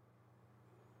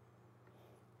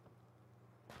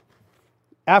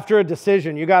 After a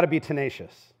decision, you got to be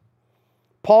tenacious.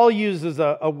 Paul uses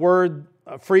a word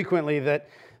frequently that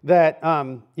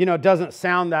doesn't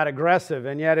sound that aggressive,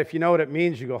 and yet if you know what it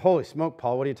means, you go, holy smoke,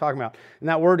 Paul, what are you talking about? And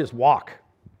that word is walk.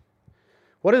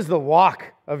 What is the walk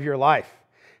of your life?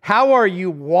 How are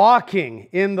you walking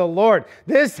in the Lord?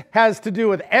 This has to do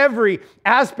with every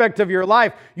aspect of your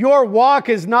life. Your walk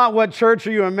is not what church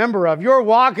are you a member of. Your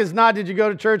walk is not did you go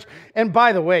to church. And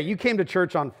by the way, you came to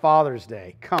church on Father's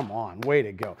Day. Come on, way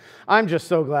to go. I'm just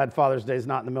so glad Father's Day is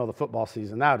not in the middle of the football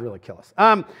season. That would really kill us.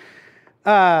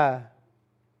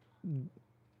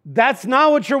 That's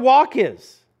not what your walk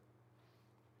is.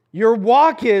 Your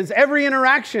walk is every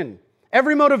interaction,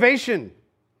 every motivation,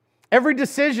 every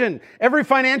decision, every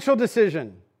financial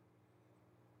decision,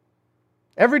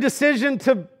 every decision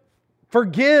to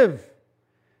forgive,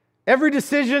 every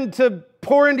decision to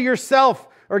pour into yourself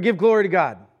or give glory to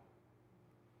God.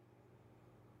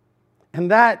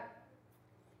 And that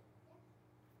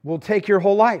will take your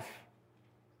whole life.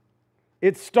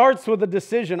 It starts with a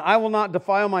decision, I will not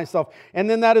defile myself. And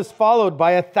then that is followed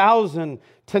by 1,000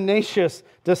 tenacious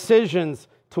decisions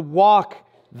to walk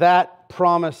that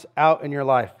promise out in your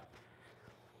life.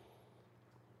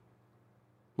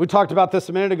 We talked about this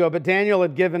a minute ago, but Daniel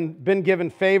had been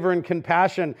given favor and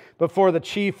compassion before the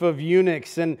chief of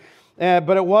eunuchs,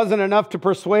 but it wasn't enough to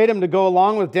persuade him to go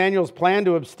along with Daniel's plan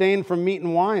to abstain from meat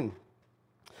and wine.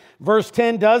 Verse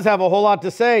 10 does have a whole lot to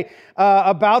say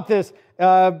about this.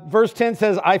 Verse 10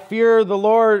 says, I fear the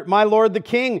Lord, my Lord the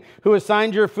King, who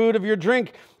assigned your food of your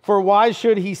drink. For why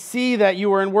should he see that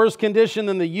you are in worse condition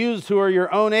than the youths who are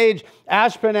your own age?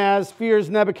 Ashpenaz fears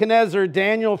Nebuchadnezzar.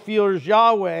 Daniel fears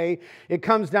Yahweh. It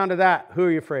comes down to that. Who are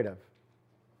you afraid of?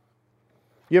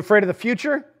 You afraid of the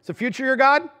future? Is the future your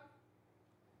God?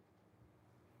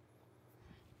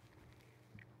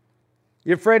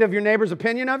 You afraid of your neighbor's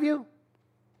opinion of you?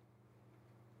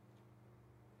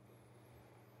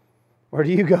 Or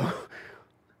do you go,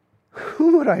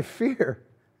 who would I fear?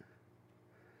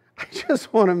 I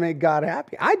just want to make God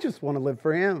happy. I just want to live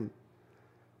for Him.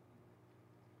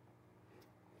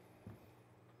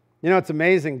 You know, it's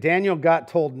amazing. Daniel got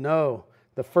told no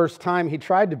the first time he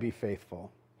tried to be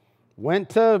faithful. Went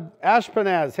to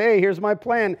Ashpenaz. Hey, here's my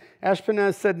plan.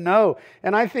 Ashpenaz said no.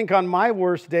 And I think on my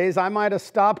worst days, I might have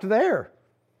stopped there.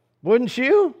 Wouldn't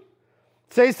you?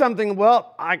 Say something,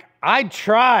 well, I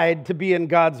tried to be in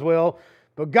God's will,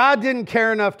 but God didn't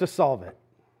care enough to solve it.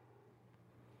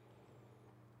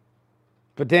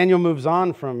 But Daniel moves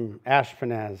on from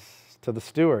Ashpenaz to the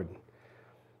steward.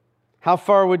 How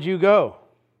far would you go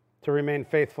to remain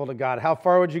faithful to God? How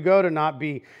far would you go to not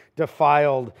be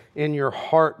defiled in your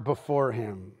heart before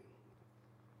Him?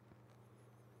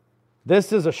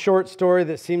 This is a short story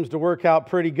that seems to work out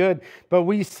pretty good, but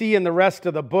we see in the rest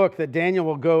of the book that Daniel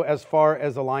will go as far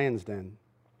as a lion's den.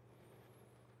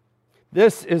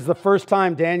 This is the first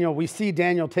time we see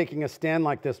Daniel taking a stand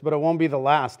like this, but it won't be the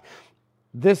last.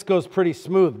 This goes pretty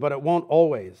smooth, but it won't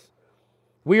always.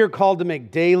 We are called to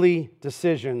make daily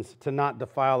decisions to not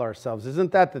defile ourselves.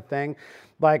 Isn't that the thing?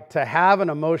 Like to have an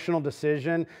emotional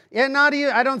decision. And not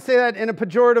even, I don't say that in a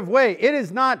pejorative way. It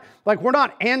is not like we're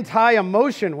not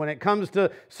anti-emotion when it comes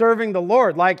to serving the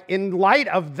Lord. Like in light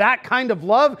of that kind of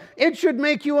love, it should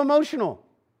make you emotional.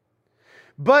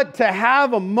 But to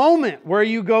have a moment where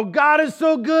you go, God is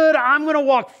so good, I'm going to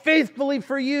walk faithfully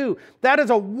for you, that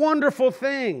is a wonderful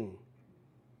thing.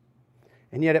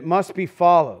 And yet it must be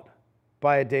followed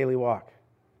by a daily walk.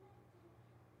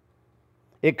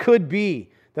 It could be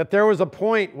that there was a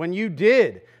point when you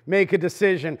did make a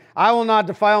decision. I will not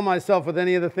defile myself with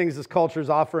any of the things this culture is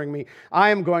offering me.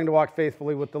 I am going to walk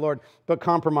faithfully with the Lord. But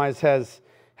compromise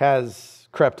has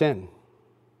crept in.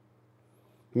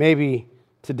 Maybe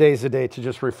today's the day to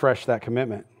just refresh that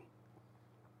commitment.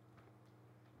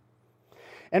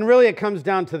 And really it comes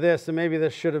down to this, and maybe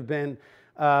this should have been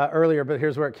earlier, but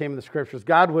here's where it came in the scriptures.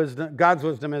 God's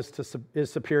wisdom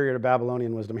is superior to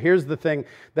Babylonian wisdom. Here's the thing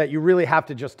that you really have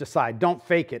to just decide. Don't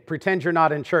fake it. Pretend you're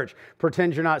not in church.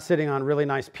 Pretend you're not sitting on really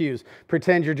nice pews.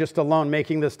 Pretend you're just alone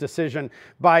making this decision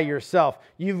by yourself.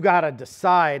 You've got to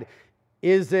decide,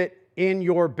 is it in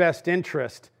your best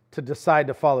interest to decide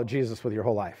to follow Jesus with your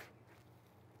whole life?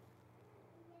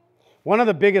 One of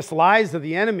the biggest lies of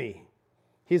the enemy,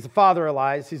 he's the father of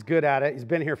lies. He's good at it. He's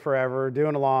been here forever,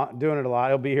 doing it a lot.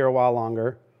 He'll be here a while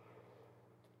longer.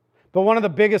 But one of the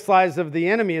biggest lies of the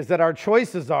enemy is that our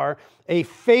choices are a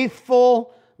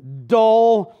faithful,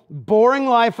 dull, boring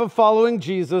life of following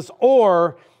Jesus,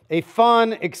 or a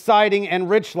fun, exciting, and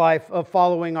rich life of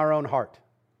following our own heart.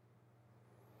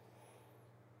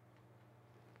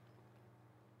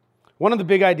 One of the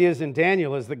big ideas in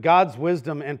Daniel is that God's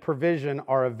wisdom and provision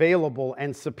are available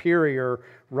and superior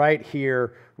right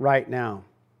here, right now.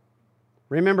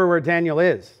 Remember where Daniel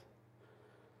is.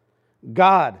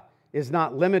 God is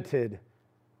not limited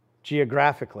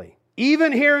geographically.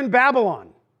 Even here in Babylon,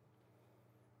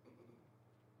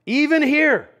 even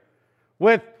here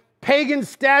with pagan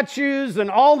statues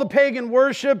and all the pagan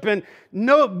worship, and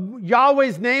no,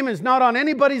 Yahweh's name is not on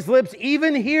anybody's lips.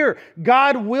 Even here,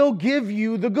 God will give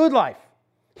you the good life.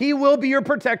 He will be your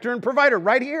protector and provider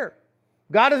right here.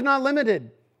 God is not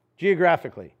limited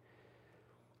geographically.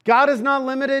 God is not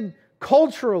limited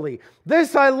culturally.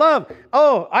 This I love.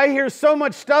 Oh, I hear so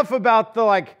much stuff about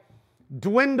the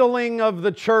dwindling of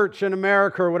the church in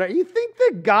America or whatever. You think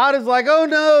that God is like, oh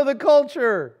no, the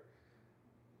culture.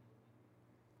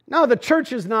 No, the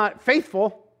church is not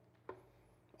faithful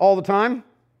all the time.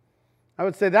 I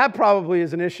would say that probably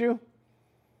is an issue.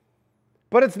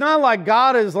 But it's not like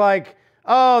God is like,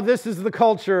 oh, this is the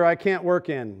culture I can't work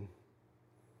in.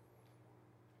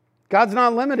 God's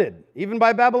not limited, even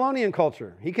by Babylonian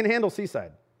culture. He can handle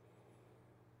Seaside.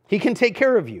 He can take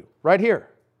care of you right here.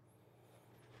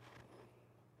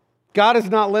 God is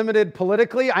not limited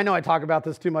politically. I know I talk about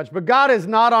this too much, but God is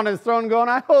not on his throne going,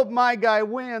 I hope my guy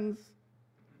wins.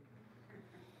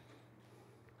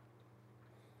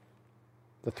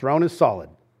 The throne is solid.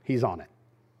 He's on it.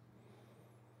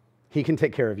 He can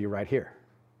take care of you right here,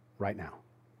 right now,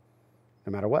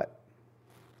 no matter what.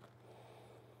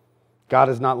 God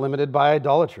is not limited by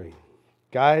idolatry.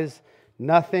 Guys,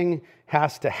 nothing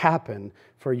has to happen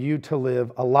for you to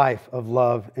live a life of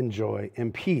love and joy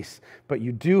and peace. But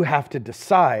you do have to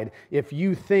decide if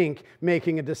you think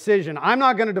making a decision, I'm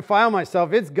not going to defile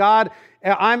myself. It's God.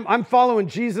 I'm following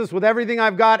Jesus with everything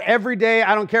I've got every day.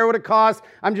 I don't care what it costs.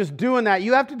 I'm just doing that.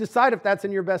 You have to decide if that's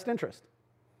in your best interest.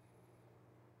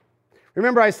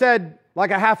 Remember I said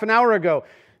like a half an hour ago,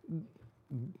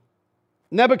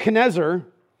 Nebuchadnezzar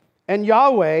and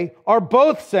Yahweh are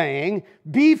both saying,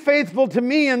 be faithful to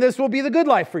me and this will be the good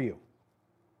life for you.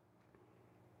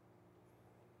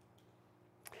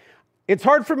 It's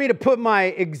hard for me to put my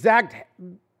exact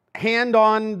hand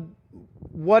on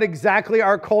what exactly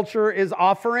our culture is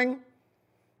offering,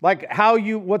 like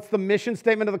what's the mission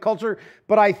statement of the culture,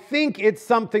 but I think it's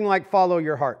something like follow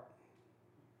your heart.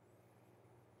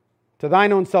 To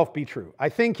thine own self be true. I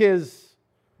think is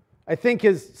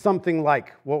something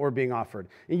like what we're being offered.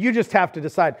 And you just have to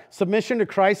decide submission to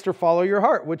Christ or follow your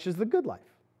heart, which is the good life.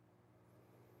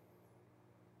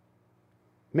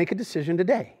 Make a decision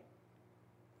today.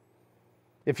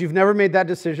 If you've never made that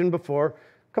decision before,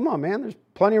 come on, man. There's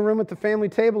plenty of room at the family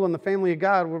table and the family of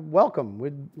God. We're welcome.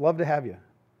 We'd love to have you.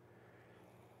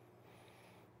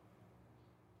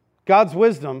 God's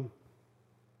wisdom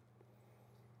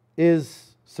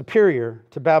is superior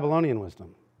to Babylonian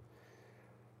wisdom.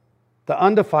 The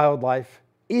undefiled life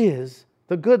is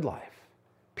the good life.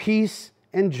 Peace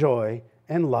and joy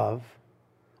and love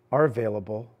are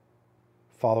available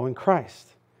following Christ,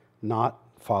 not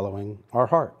following our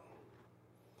heart.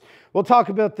 We'll talk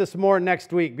about this more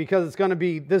next week because this is going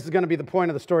to be the point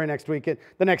of the story next week,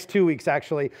 the next 2 weeks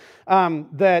actually,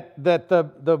 that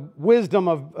the wisdom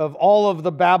of all of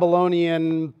the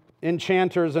Babylonian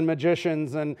enchanters and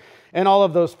magicians and all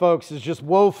of those folks is just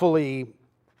woefully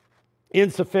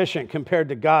insufficient compared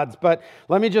to God's. But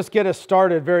let me just get us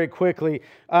started very quickly.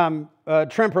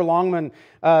 Tremper Longman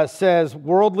says,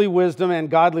 worldly wisdom and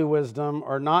godly wisdom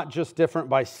are not just different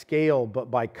by scale,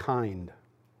 but by kind.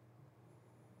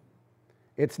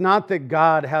 It's not that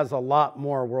God has a lot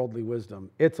more worldly wisdom.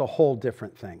 It's a whole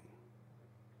different thing.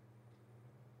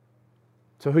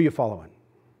 So who are you following?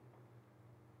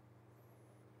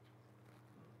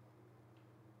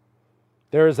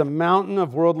 There is a mountain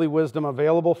of worldly wisdom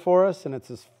available for us, and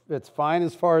it's fine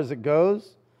as far as it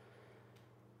goes.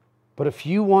 But if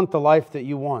you want the life that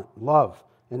you want, love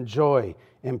and joy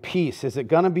and peace, is it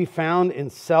going to be found in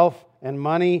self and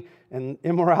money and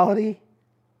immorality?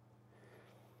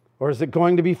 Or is it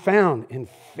going to be found in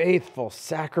faithful,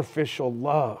 sacrificial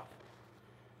love?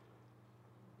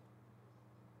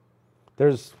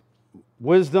 There's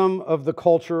wisdom of the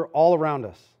culture all around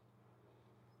us.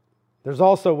 There's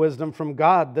also wisdom from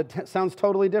God that sounds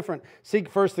totally different. Seek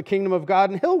first the kingdom of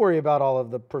God, and He'll worry about all of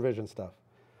the provision stuff.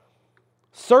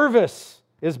 Service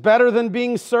is better than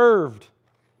being served.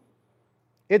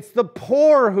 It's the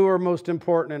poor who are most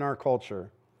important in our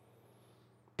culture.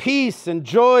 Peace and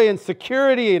joy and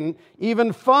security and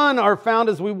even fun are found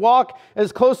as we walk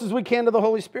as close as we can to the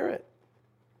Holy Spirit.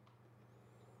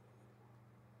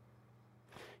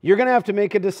 You're going to have to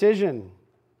make a decision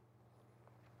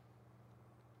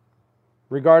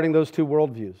regarding those two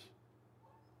worldviews.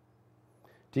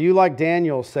 Do you, like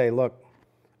Daniel, say, look,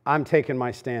 I'm taking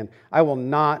my stand. I will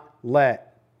not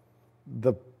let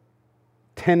the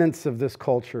tenets of this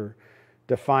culture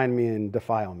define me and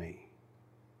defile me?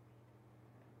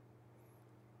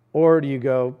 Or do you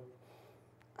go,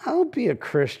 I'll be a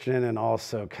Christian and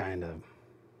also kind of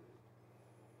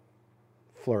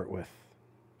flirt with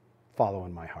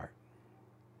following my heart?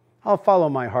 I'll follow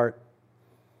my heart,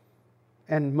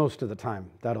 and most of the time,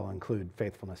 that'll include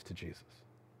faithfulness to Jesus.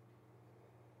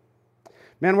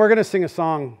 Man, we're going to sing a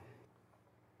song,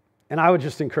 and I would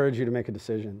just encourage you to make a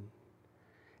decision.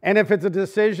 And if it's a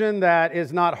decision that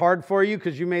is not hard for you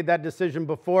because you made that decision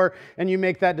before and you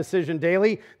make that decision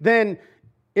daily, then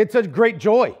it's a great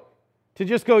joy to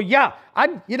just go, yeah,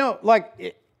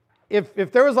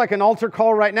 if there was like an altar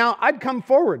call right now, I'd come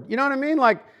forward. You know what I mean?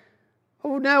 Like,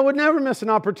 I would never miss an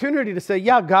opportunity to say,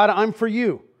 yeah, God, I'm for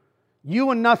you.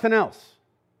 You and nothing else.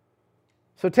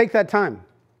 So take that time.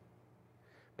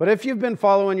 But if you've been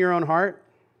following your own heart,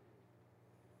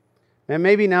 and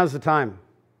maybe now's the time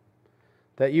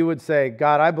that you would say,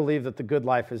 God, I believe that the good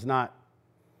life is not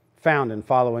found in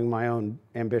following my own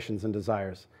ambitions and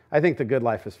desires. I think the good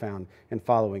life is found in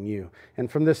following you. And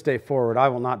from this day forward, I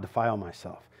will not defile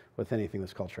myself with anything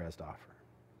this culture has to offer.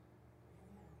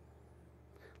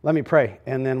 Let me pray,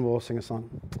 and then we'll sing a song.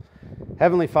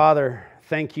 Heavenly Father,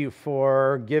 thank you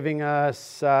for giving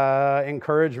us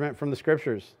encouragement from the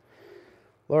Scriptures.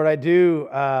 Lord, I do.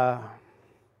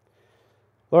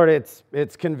 Lord,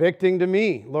 it's convicting to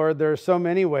me. Lord, there are so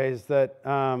many ways that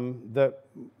that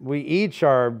we each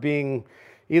are being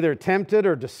either tempted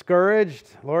or discouraged.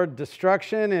 Lord,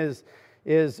 destruction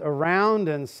is around,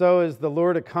 and so is the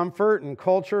lure to comfort and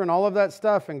culture and all of that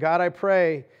stuff. And God, I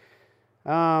pray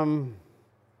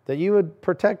that you would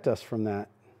protect us from that.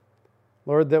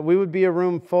 Lord, that we would be a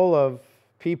room full of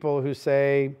people who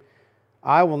say,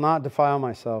 I will not defile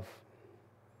myself.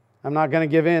 I'm not going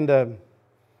to give in to,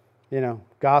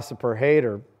 gossip or hate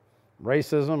or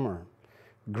racism or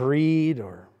greed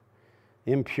or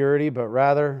impurity, but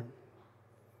rather,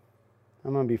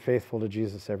 I'm going to be faithful to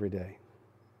Jesus every day.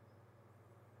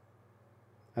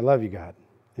 I love you, God.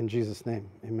 In Jesus' name,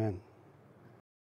 amen.